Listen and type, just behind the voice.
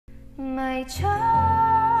My child,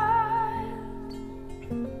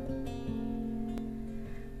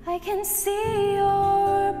 I can see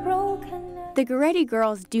your brokenness. The Goretti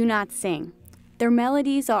Girls do not sing. Their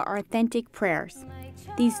melodies are authentic prayers.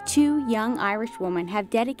 These two young Irish women have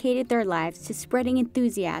dedicated their lives to spreading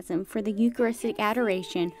enthusiasm for the Eucharistic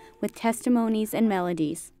adoration with testimonies and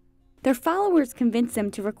melodies. Their followers convinced them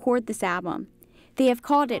to record this album. They have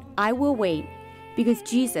called it I Will Wait, because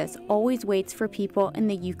Jesus always waits for people in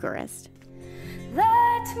the Eucharist.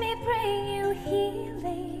 Let me bring you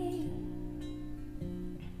healing.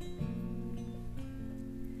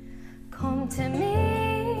 Come to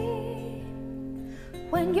me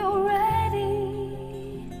when you're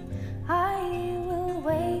ready. I will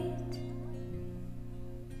wait.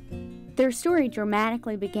 Their story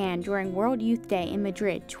dramatically began during World Youth Day in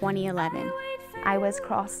Madrid 2011. I was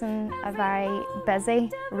crossing a very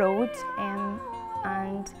busy road and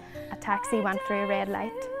a taxi went through a red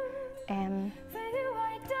light and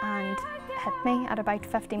hit me at about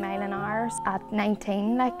 50 miles an hour. At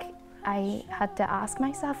 19, I had to ask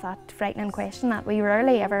myself that frightening question that we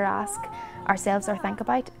rarely ever ask ourselves or think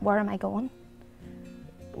about: where am I going?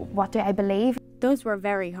 What do I believe? Those were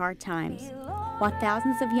very hard times. While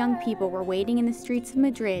thousands of young people were waiting in the streets of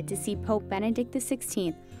Madrid to see Pope Benedict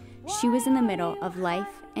XVI, she was in the middle of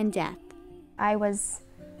life and death. I was,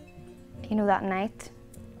 that night,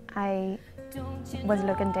 I was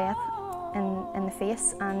looking death in the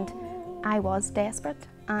face, and I was desperate,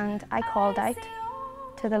 and I called out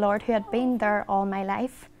to the Lord, who had been there all my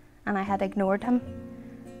life, and I had ignored him.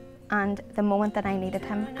 And the moment that I needed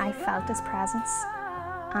him, I felt his presence,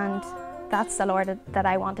 and that's the Lord that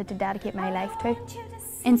I wanted to dedicate my life to.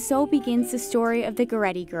 And so begins the story of the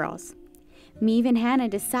Goretti Girls. Méabh and Hannah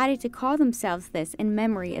decided to call themselves this in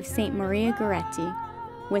memory of Saint Maria Goretti.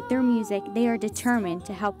 With their music, they are determined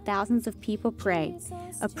to help thousands of people pray,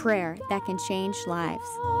 a prayer that can change lives.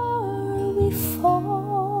 We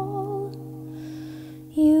fall,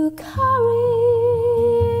 you carry